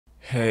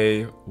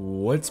Hey,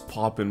 what's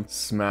poppin',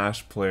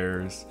 Smash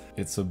players?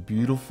 It's a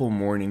beautiful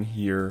morning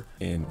here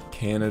in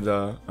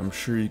Canada. I'm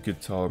sure you could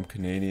tell I'm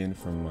Canadian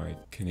from my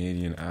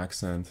Canadian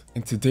accent.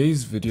 In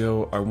today's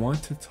video, I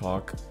want to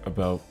talk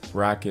about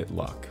bracket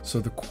luck. So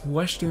the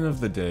question of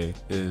the day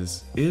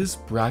is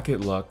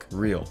bracket luck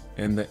real?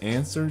 And the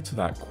answer to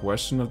that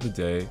question of the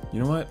day, you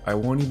know what? I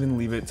won't even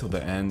leave it till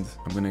the end.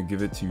 I'm gonna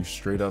give it to you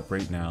straight up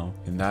right now,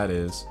 and that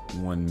is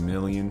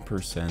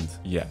 1,000,000%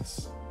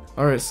 yes.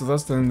 Alright, so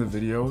that's the end of the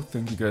video.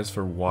 Thank you guys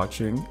for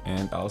watching,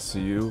 and I'll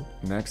see you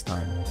next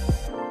time.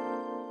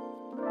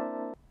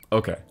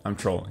 Okay, I'm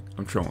trolling.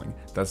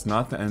 That's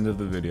not the end of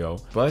the video,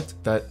 but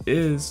that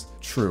is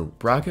true.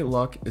 Bracket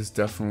luck is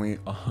definitely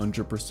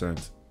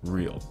 100%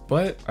 real.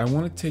 But I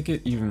want to take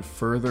it even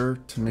further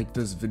to make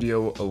this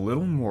video a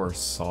little more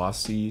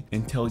saucy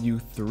and tell you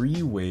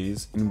 3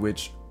 ways in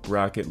which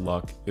bracket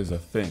luck is a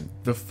thing.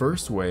 The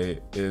first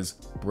way is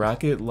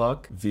bracket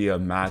luck via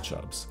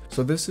matchups.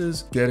 So this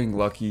is getting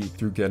lucky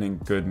through getting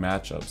good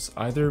matchups,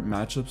 either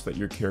matchups that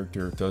your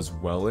character does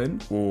well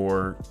in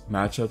or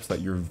matchups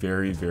that you're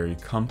very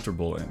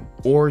comfortable in,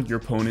 or your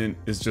opponent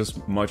is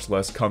just much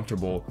less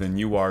comfortable than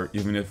you are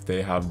even if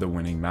they have the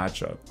winning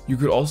matchup. You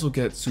could also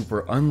get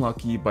super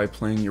unlucky by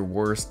playing your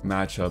worst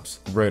matchups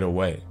right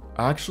away.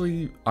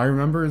 Actually, I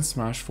remember in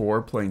Smash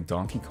 4 playing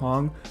Donkey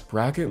Kong,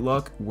 bracket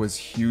luck was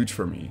huge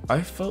for me.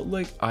 I felt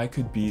like I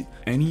could beat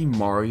any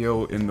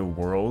Mario in the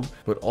world,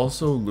 but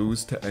also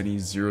lose to any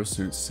Zero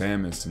Suit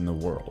Samus in the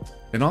world,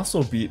 and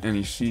also beat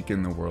any Sheik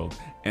in the world.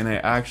 And I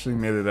actually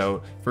made it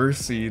out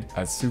first seed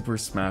at Super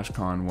Smash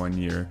Con one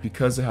year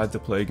because I had to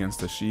play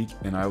against a Sheik,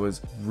 and I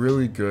was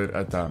really good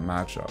at that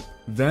matchup.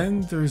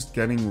 Then there's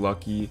getting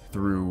lucky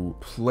through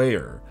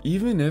player.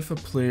 Even if a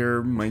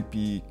player might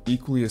be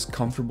equally as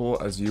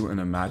comfortable as you in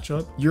a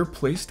matchup, your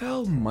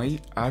playstyle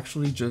might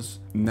actually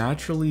just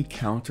naturally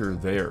counter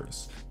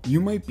theirs. You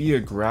might be a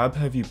grab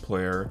heavy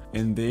player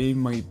and they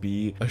might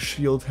be a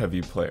shield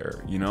heavy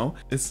player, you know?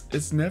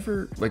 It's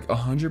never like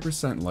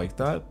 100% like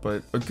that,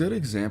 but a good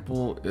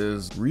example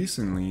is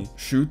recently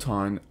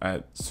Shuton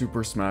at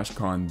Super Smash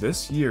Con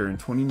this year in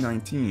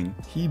 2019,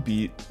 he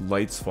beat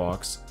Lights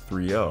Fox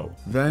 3-0.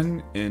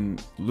 Then in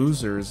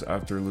losers,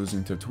 after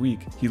losing to Tweak,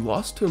 he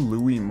lost to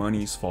Louis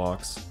Money's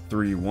Fox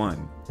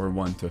 3-1 or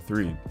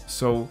 1-3.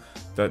 So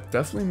that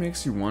definitely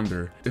makes you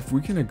wonder if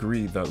we can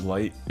agree that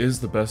Light is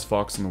the best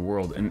Fox in the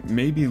world, and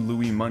maybe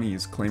Louis Money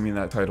is claiming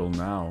that title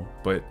now,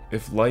 but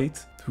if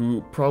Light,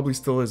 who probably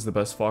still is the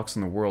best Fox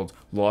in the world,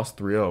 lost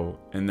 3-0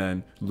 and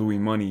then Louis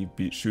Money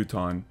beat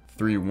Shuton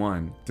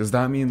 3-1. Does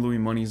that mean Louis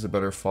Money is a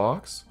better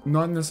Fox?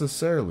 Not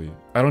necessarily.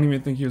 I don't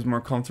even think he was more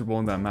comfortable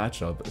in that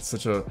matchup. It's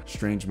such a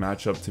strange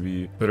matchup to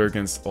be better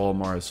against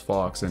Olimar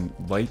Fox, and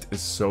Light is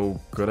so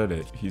good at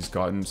it. He's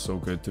gotten so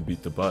good to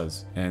beat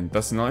Dabuz. And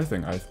that's another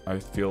thing. I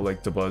feel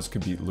like Dabuz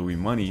could beat Louis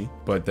Money,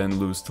 but then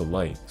lose to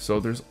Light. So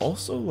there's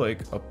also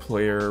like a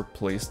player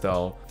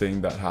playstyle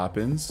thing that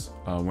happens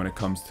when it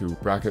comes to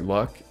bracket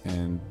luck,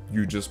 and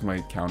you just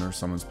might counter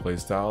someone's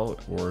playstyle,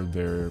 or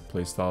their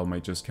playstyle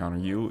might just counter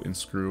you and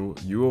screw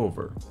you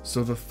over.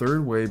 So the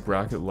third way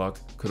bracket luck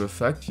could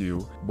affect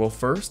you, well,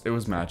 first it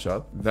was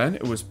matchup, then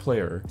it was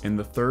player, and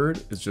the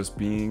third is just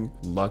being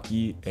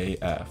lucky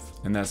AF.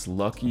 And that's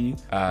lucky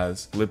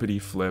as flippity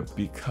flip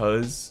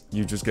because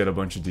you just get a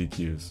bunch of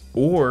DQs.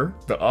 Or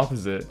the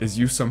opposite is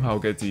you somehow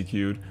get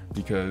DQ'd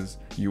because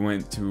you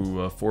went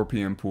to a 4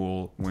 p.m.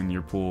 pool when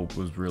your pool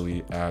was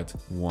really at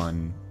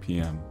 1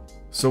 p.m.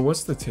 So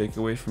what's the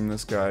takeaway from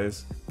this,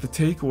 guys? The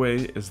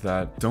takeaway is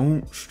that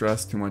don't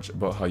stress too much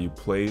about how you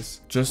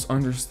place. Just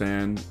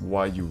understand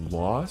why you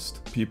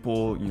lost.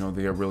 People, you know,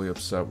 they get really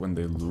upset when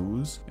they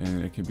lose,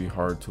 and it can be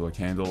hard to like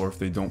handle, or if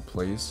they don't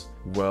place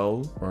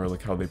well or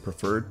like how they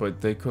preferred,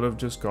 but they could have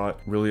just got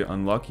really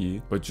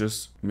unlucky. But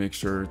just make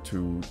sure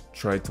to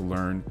try to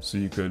learn so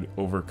you could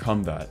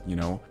overcome that, you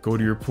know? Go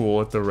to your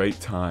pool at the right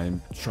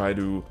time, try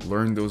to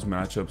learn those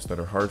matchups that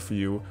are hard for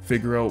you,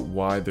 figure out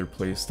why their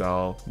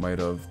playstyle might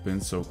have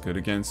been so good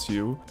against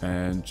you,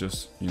 and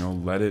just, you know,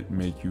 let it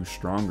make you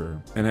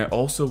stronger. And I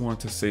also want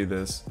to say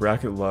this,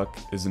 bracket luck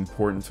is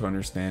important to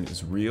understand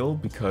is real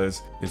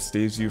because it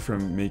saves you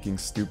from making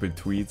stupid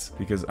tweets.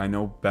 Because I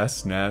know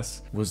Best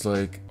Ness was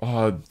like,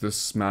 oh, this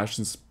Smash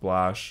and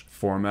Splash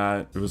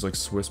format, it was like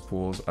Swiss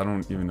pools, I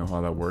don't even know how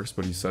that works,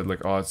 but he said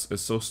like, oh,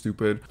 it's so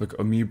stupid, like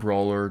a Mii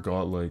Brawler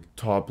got like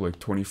top like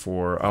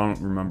 24, I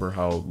don't remember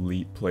how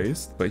Leet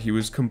placed, but he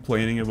was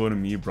complaining about a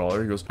Mii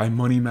Brawler. He goes, I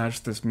money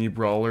matched this Mii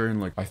Brawler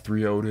and like I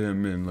 3-0'd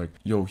him, and like,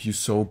 yo, he's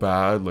so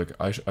bad, like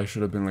I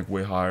should have been like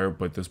way higher,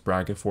 but this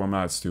bracket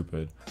format's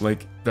stupid.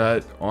 Like,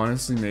 that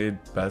honestly made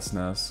Best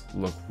Ness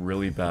look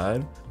really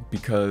bad,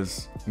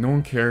 because no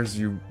one cares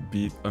you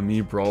beat a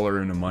Mii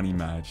Brawler in a money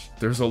match.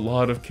 There's a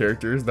lot of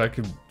characters that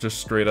could just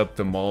straight up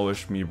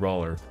demolish Mii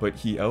Brawler, but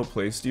he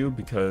outplaced you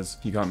because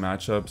he got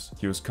matchups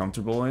he was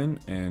comfortable in,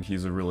 and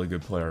he's a really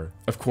good player.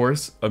 Of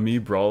course, a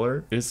Mii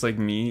Brawler, it's like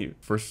me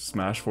for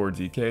Smash 4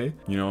 DK.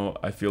 You know,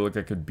 I feel like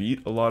I could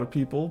beat a lot of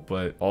people,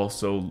 but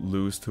also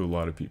lose to a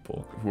lot of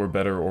people who are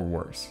better or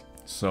worse.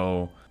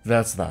 So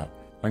that's that.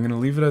 I'm gonna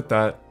leave it at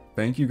that.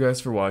 Thank you guys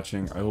for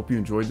watching. I hope you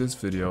enjoyed this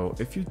video.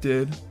 If you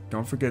did,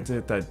 don't forget to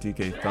hit that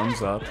DK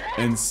thumbs up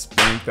and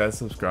spank that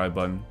subscribe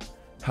button.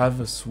 Have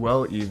a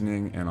swell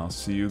evening, and I'll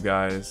see you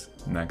guys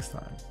next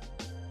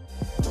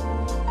time.